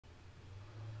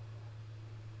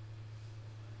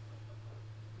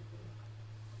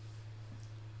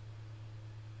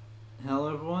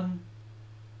Hello everyone,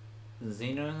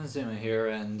 Zeno and Zuma here,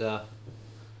 and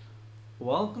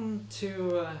welcome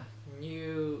to a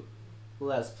new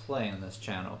Let's Play on this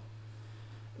channel.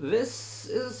 This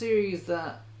is a series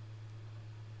that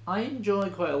I enjoy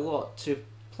quite a lot to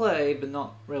play, but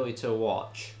not really to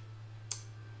watch.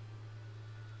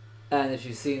 And if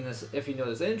you've seen this, if you know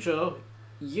this intro,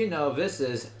 you know this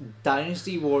is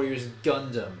Dynasty Warriors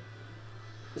Gundam.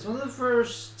 It's one of the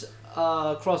first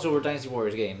crossover Dynasty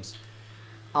Warriors games.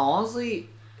 Honestly,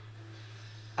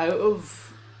 out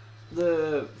of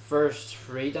the first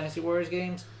three Dynasty Warriors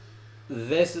games,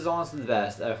 this is honestly the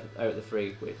best out of the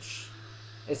three, which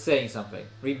is saying something.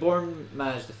 Reborn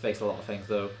managed to fix a lot of things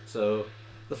though, so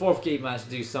the fourth game managed to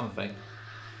do something.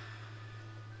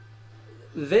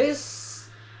 This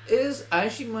is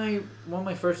actually one of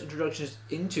my first introductions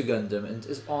into Gundam, and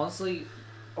is honestly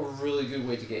a really good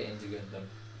way to get into Gundam.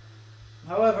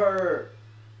 However,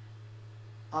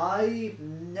 I've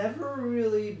never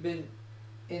really been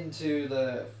into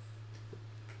the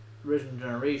original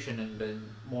generation and been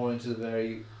more into the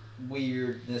very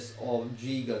weirdness of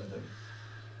G Gundam.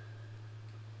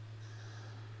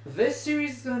 This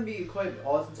series is going to be quite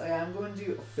odd since I am going to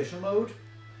do official mode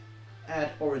and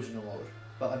original mode,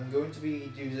 but I'm going to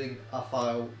be using a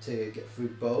file to get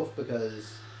through both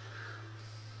because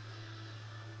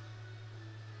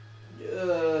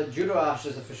Judo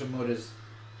Ash's official mode is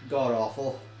god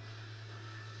awful.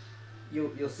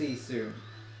 You'll see soon.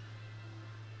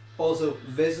 Also,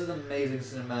 this is an amazing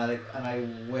cinematic, and I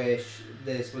wish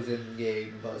this was in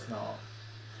game, but it's not.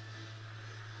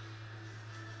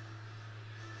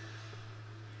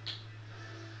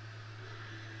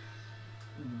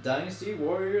 Dynasty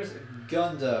Warriors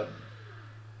Gundam.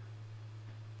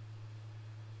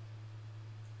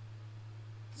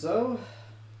 So,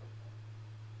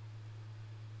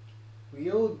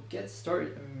 we'll get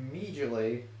started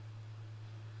immediately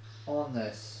on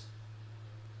this.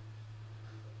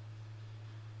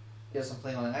 Yes, I'm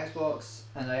playing on an Xbox,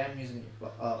 and I am using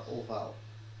old file.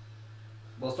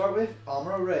 We'll start with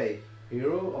Amuro,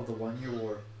 Hero of the 1 Year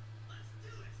War.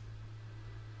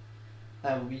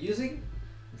 And we'll be using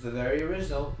the very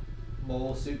original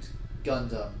Mobile Suit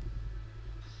Gundam.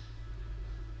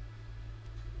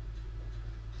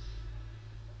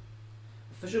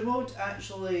 Official mode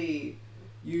actually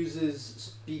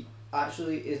uses is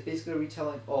basically a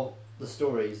retelling of the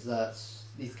stories that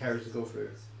these characters go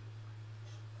through.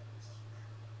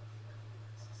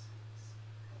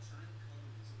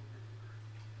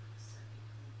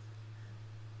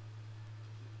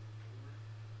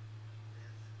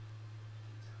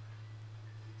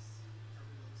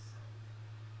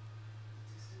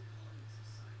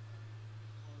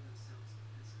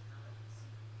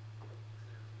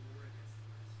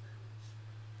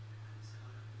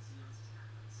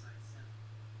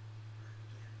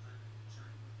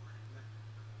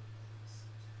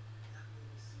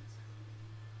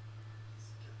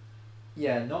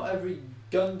 Yeah, not every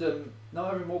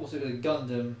mobile suit is a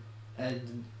Gundam,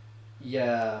 and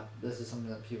yeah, this is something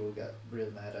that people get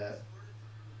really mad at.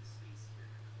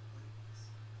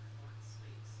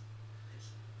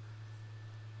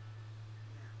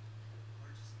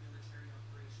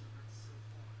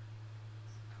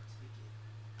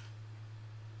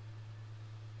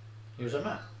 Here's our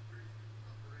map.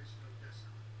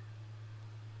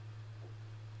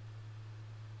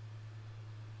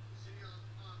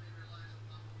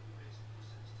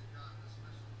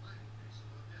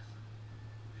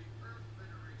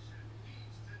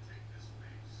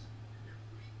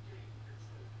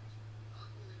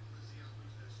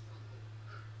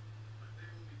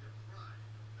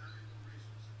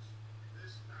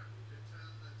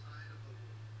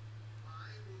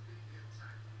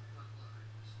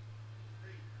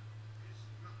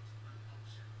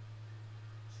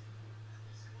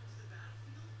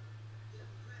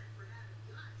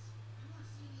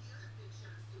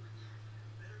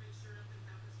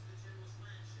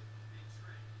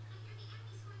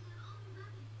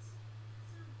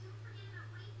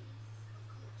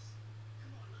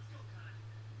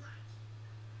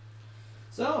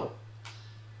 So,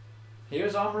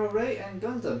 here's Amuro and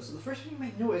Gundam. So the first thing you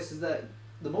might notice is that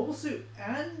the mobile suit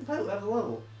and the pilot have a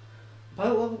level. The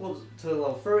pilot level goes to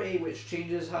level 30, which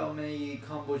changes how many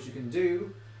combos you can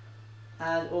do,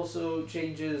 and also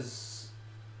changes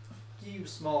a few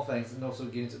small things, and also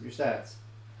gains up your stats.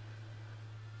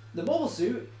 The mobile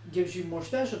suit gives you more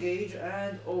special gauge,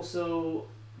 and also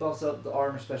bumps up the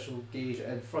armor special gauge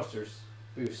and thrusters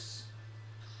boosts.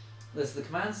 This is the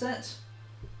command set.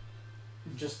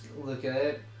 Just look at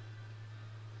it.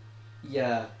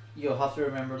 Yeah, you'll have to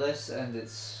remember this, and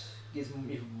it's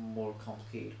even more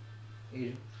complicated.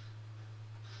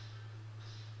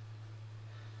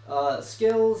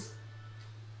 Skills.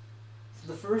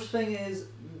 The first thing is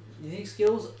unique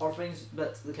skills are things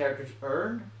that the characters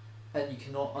earn, and you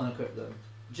cannot unequip them.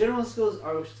 General skills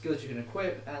are skills you can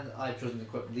equip, and I've chosen to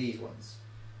equip these ones.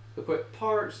 Equip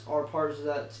parts are parts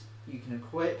that you can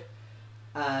equip,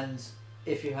 and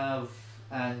if you have,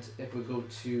 and if we go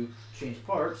to change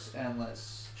parts, and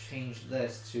let's change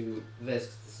this to this,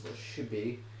 'cause this is what it should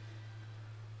be,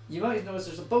 you might notice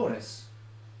there's a bonus.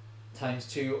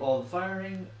 ×2 of the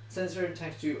firing sensor and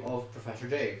 ×2 of Professor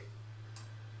J.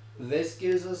 This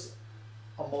gives us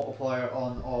a multiplier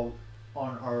on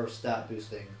our stat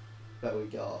boosting that we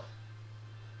got.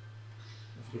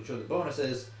 If we can show the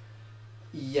bonuses,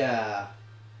 yeah,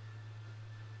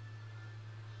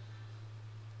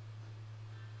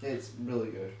 it's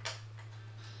really good.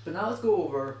 But now let's go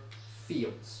over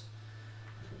fields.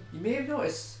 You may have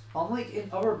noticed, unlike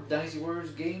in other Dynasty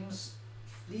Warriors games,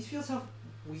 these fields have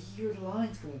weird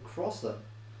lines going across them.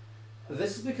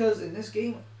 This is because in this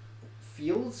game,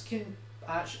 fields can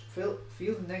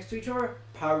fields next to each other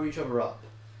power each other up,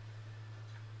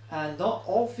 and not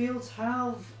all fields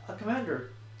have a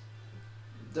commander.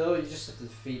 Though you just have to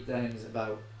defeat the enemies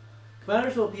about.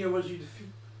 Commanders will appear once you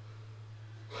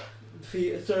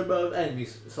defeat a certain amount of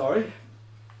enemies. Sorry,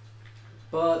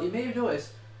 but you may have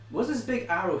noticed, what's this big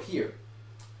arrow here?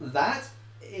 That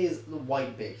is the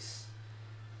white base.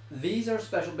 These are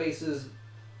special bases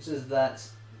that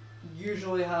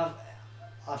usually have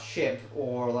a ship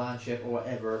or land ship or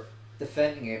whatever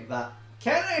defending it that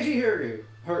can actually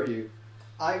hurt you.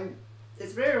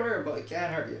 It's very rare, but it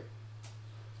can hurt you.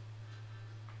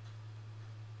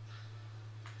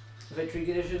 Victory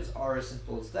conditions are as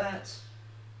simple as that,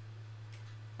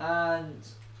 and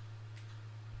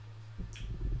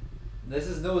this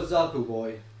is no Zaku,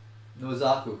 boy, no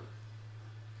Zaku.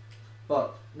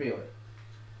 But really,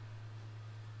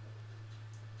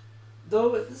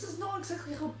 though this is not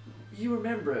exactly how you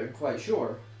remember it, I'm quite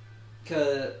sure,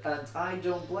 and I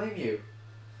don't blame you.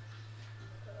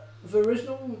 The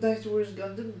original Dynasty Warriors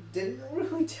Gundam didn't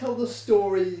really tell the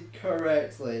story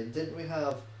correctly. Didn't we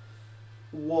have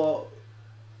what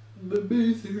the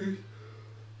basics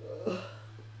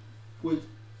would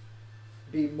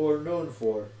be more known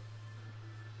for?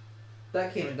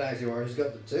 That came in Dynasty Warriors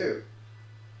Gundam 2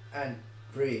 and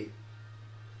 3.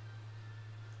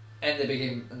 And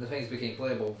the things became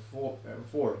playable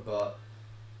for, but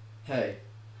hey,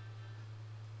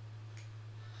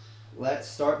 let's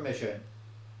start mission.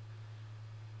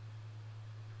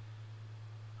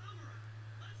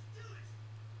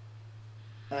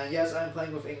 And yes, I'm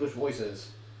playing with English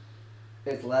voices.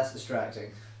 It's less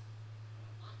distracting.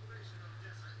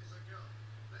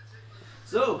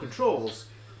 So, controls.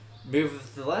 Move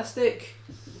with the left stick,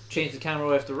 change the camera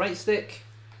with the right stick.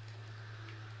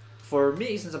 For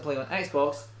me, since I'm playing on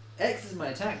Xbox, X is my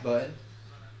attack button.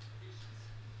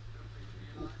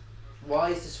 Y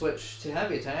is to switch to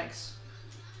heavy attacks.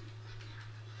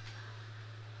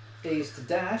 A is to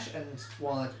dash, and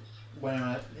when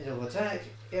I'm in the middle of attack,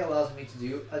 it allows me to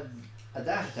do a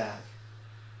dash attack.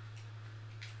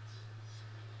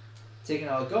 Taking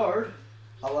out a guard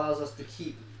allows us to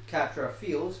capture our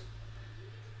field.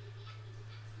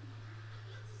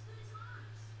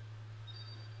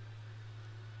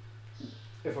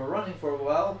 If we're running for a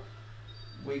while,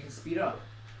 we can speed up.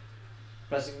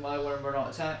 Pressing Y when we're not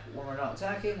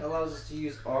attacking allows us to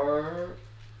use our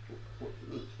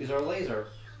laser.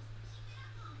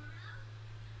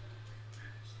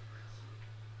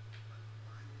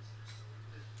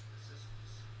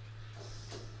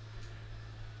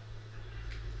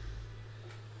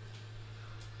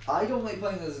 I don't like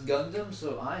playing this Gundam,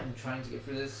 so I'm trying to get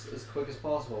through this as quick as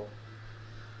possible.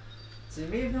 So you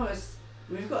may have noticed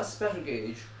we've got a special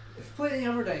gauge. If you play any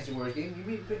other Dynasty Warriors game, you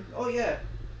may think, oh yeah,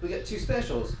 we get 2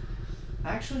 specials.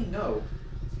 Actually, no.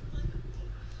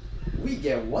 We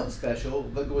get 1 special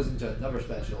that goes into another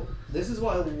special. This is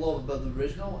what I love about the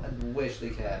original and wish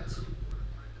they kept.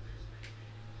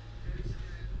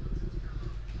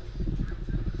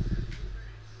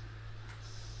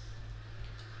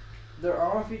 There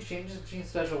are a few changes between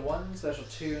Special 1, Special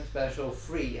 2, and Special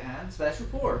 3, and Special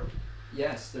 4.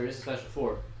 Yes, there is a Special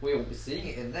 4. We won't be seeing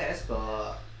it in this,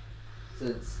 but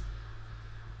since,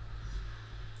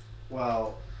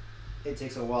 well, it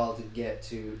takes a while to get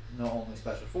to not only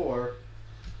Special 4,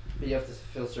 but you have to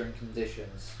fulfill certain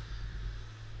conditions.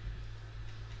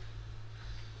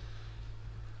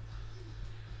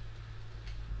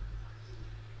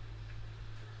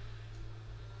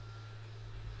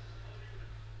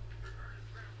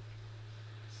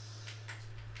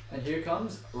 And here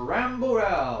comes Rambo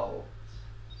Rao.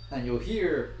 And you'll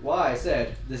hear why I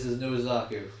said this is no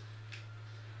Zaku.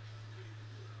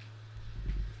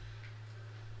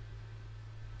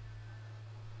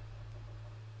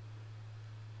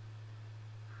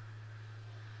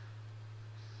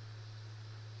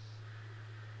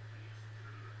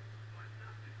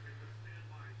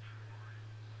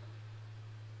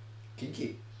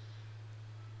 Kinky.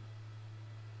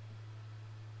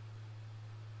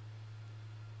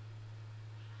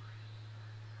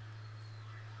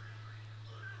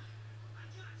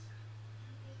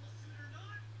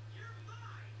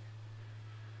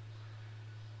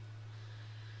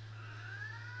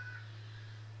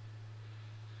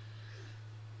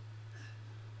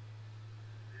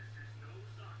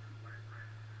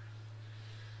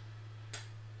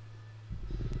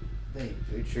 They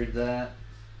pictured that.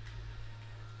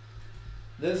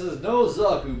 This is no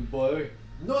Zaku, boy.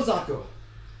 No Zaku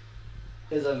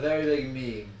is a very big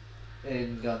meme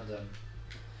in Gundam.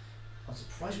 I'm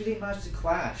surprised we didn't manage to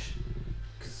clash,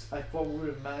 because I thought we would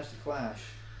have managed to clash.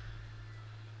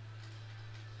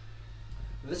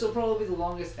 This will probably be the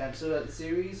longest episode of the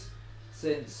series,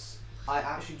 since I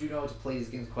actually do know how to play these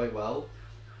games quite well.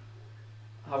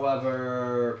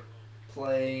 However,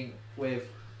 playing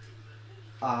with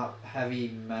the heavy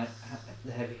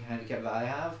handicap that I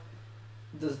have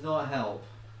does not help.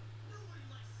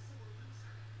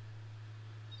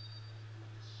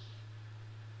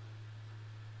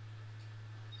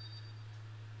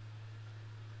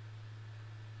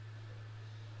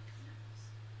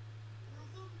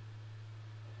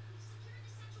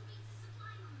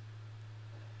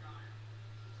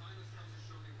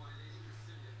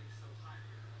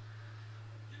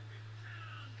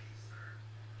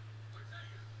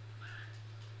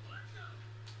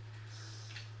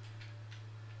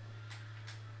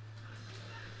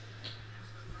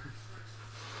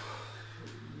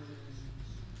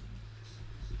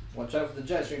 Watch out for the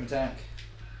jet stream attack.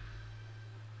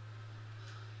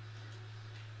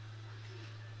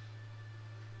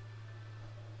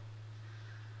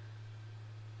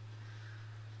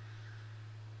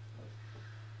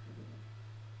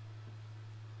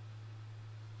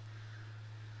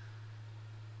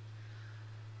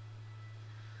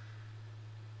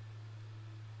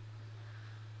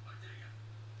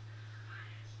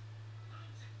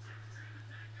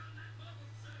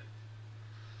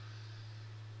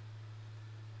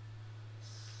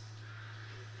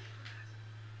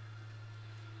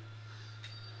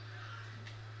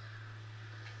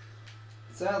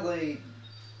 Sadly,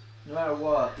 no matter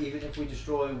what, even if we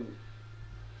destroy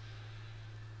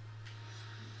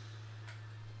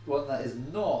one that is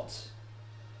not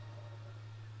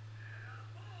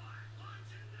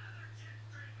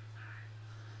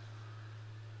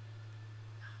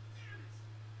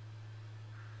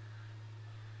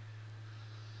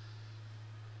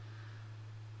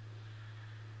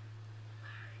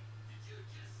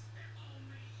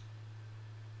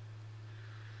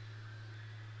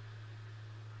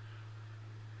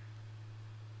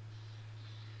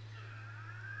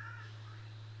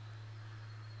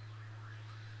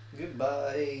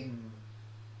goodbye,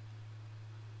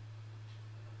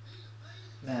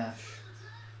 Nash.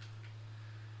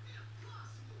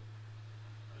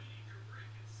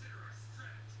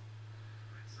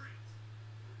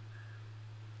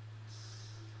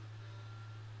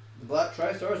 The Black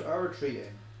Tri-Stars are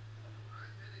retreating.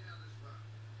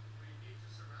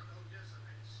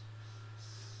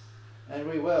 And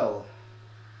we will.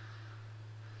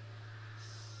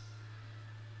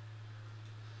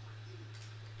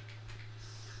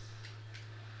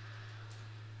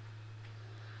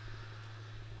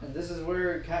 And this is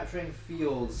where capturing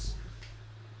fields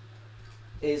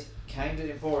is kind of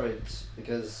important,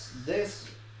 because this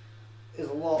is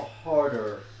a lot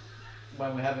harder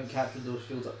when we haven't captured those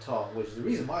fields up top, which is the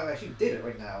reason why I actually did it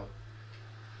right now.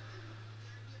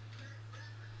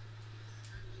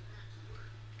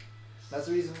 That's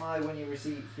the reason why when you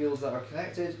receive fields that are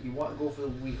connected, you want to go for the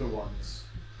weaker ones.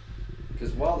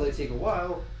 Because while they take a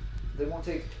while, they won't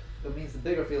take, it means the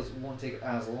bigger fields won't take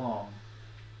as long.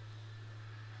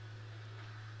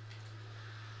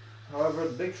 However,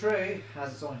 the big tray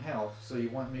has its own health, so you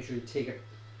want to make sure you take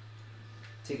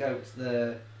out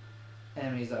the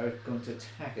enemies that are going to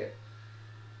attack it.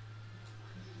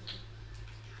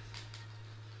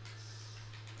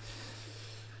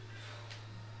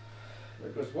 There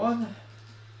goes one.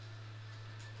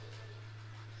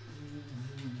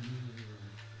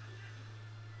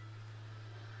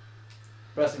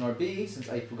 Pressing RB, since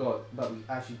I forgot, but we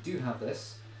actually do have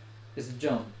this, is the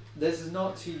jump. This is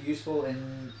not too useful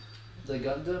in the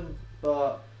Gundam,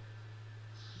 but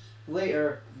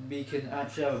later we can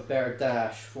actually have a better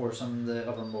dash for some of the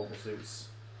other mobile suits.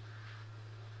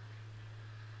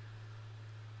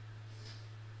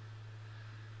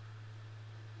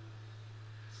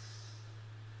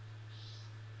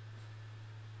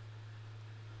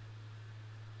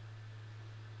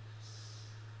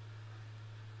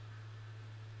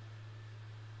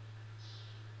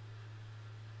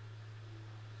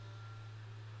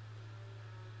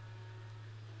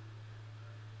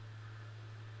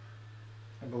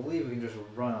 I believe we can just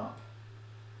run up.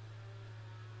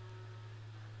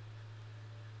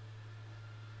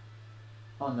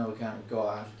 Oh no, we can't go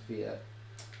out to defeat it.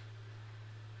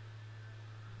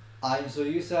 I'm so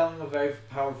used to having a very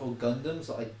powerful Gundam,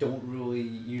 so I don't really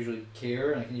usually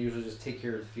care, and I can usually just take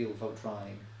care of the field without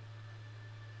trying.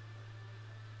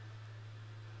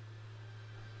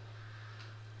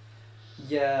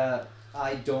 Yeah,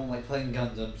 I don't like playing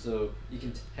Gundam, so you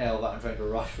can tell that I'm trying to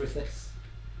rush with this.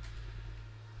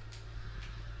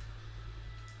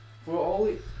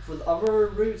 For the other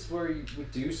routes where we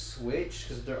do switch,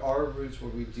 because there are routes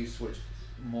where we do switch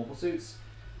mobile suits,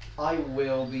 I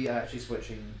will be actually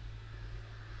switching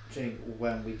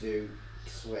when we do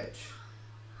switch.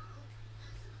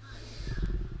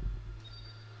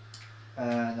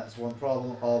 And that's one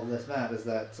problem of this map, is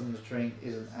that some of the terrain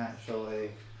isn't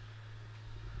actually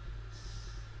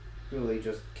really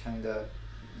just kinda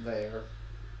there.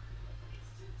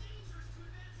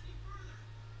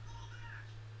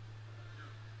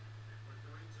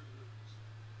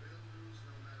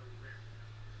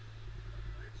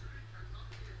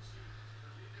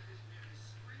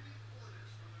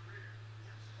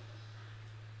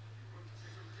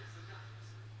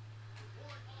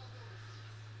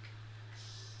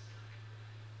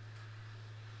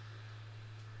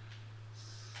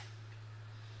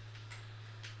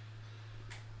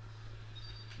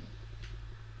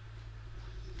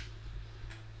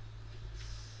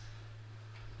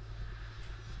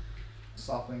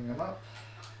 Softening them up.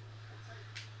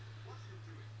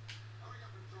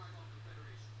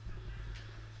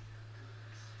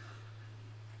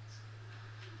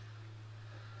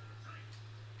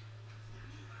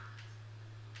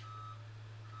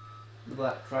 The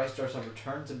Black Crystars have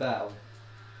returned to battle.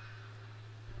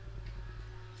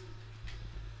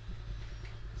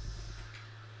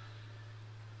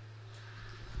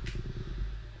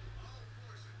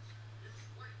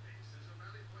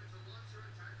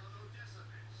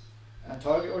 And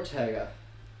target Ortega.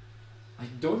 I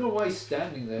don't know why he's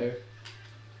standing there.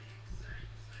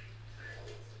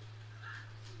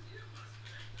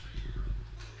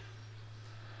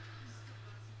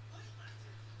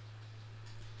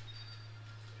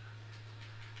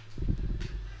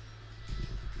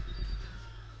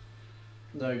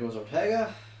 There goes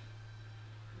Ortega.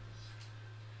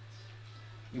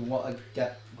 You want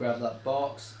to grab that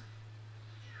box.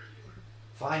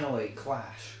 Finally,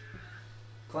 clash.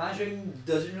 Clashing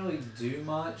doesn't really do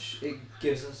much. It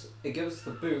gives us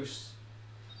the boost,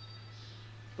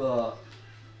 but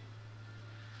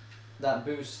that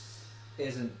boost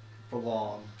isn't for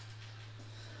long.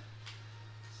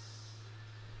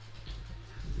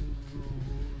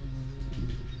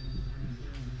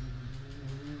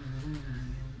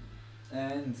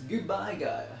 And goodbye,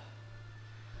 guy.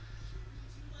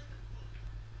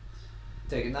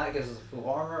 Taking that gives us full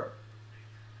armor.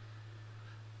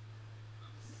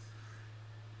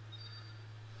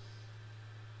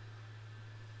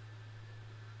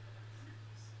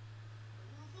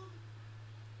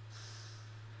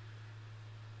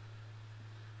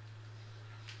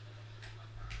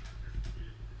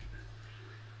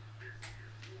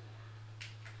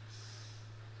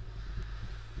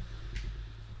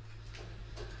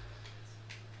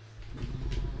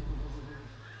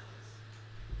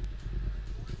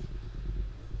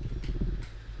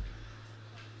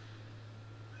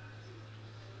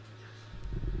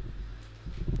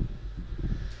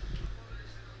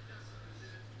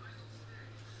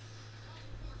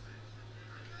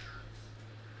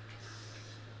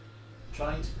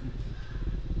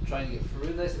 Trying to get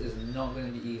through this is not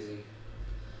going to be easy.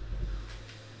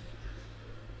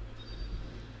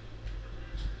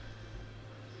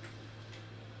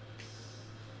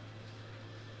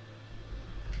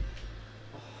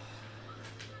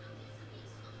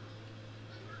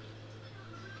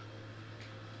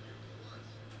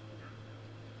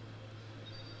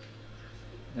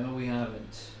 No, we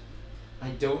haven't. I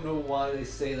don't know why they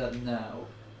say that now.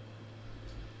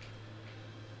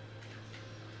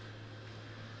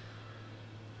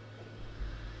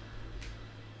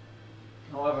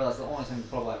 However, that's the only time you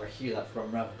probably ever hear that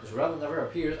from Revel, because Revel never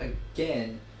appears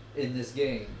again in this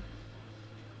game.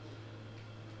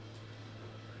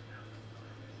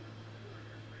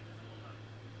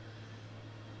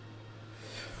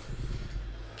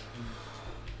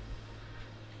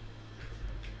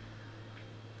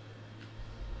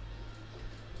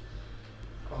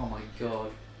 Oh my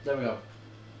god. There we go.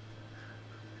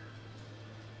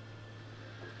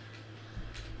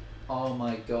 Oh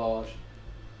my god.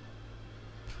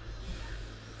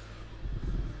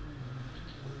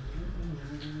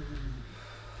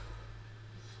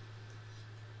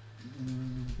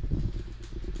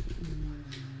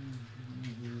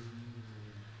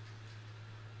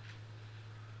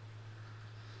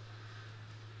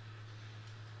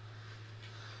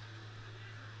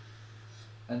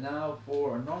 And now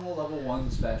for a normal level 1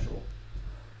 special.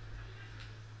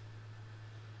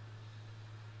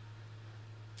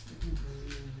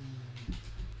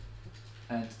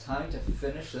 And time to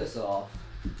finish this off.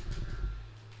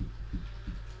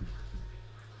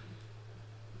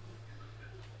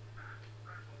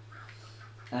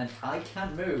 And I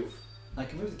can't move. I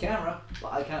can move the camera,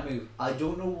 but I can't move. I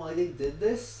don't know why they did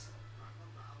this.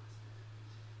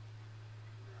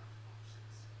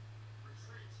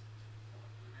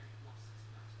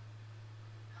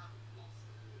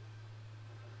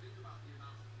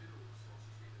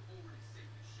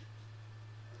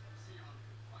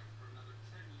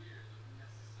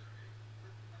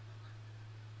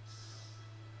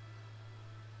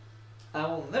 I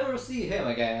will never see him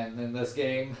again in this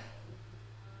game.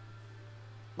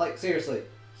 Like, seriously,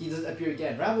 he doesn't appear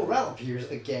again. Rambo Ral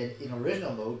appears again in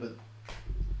original mode, but...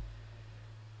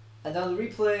 And now the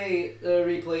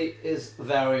replay is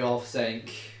very off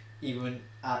sync, even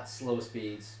at slow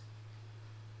speeds.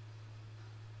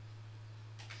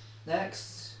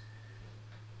 Next.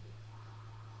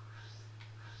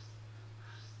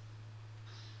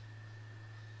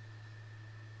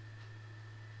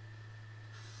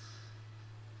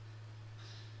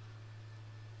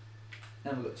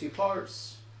 And we've got 2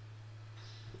 parts.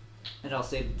 And I'll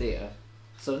save the data.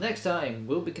 So next time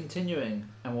we'll be continuing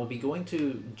and we'll be going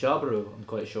to Jaburo, I'm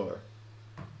quite sure.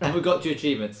 And we've got 2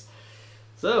 achievements.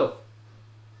 So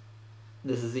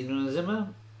this is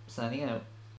Inunazima signing out.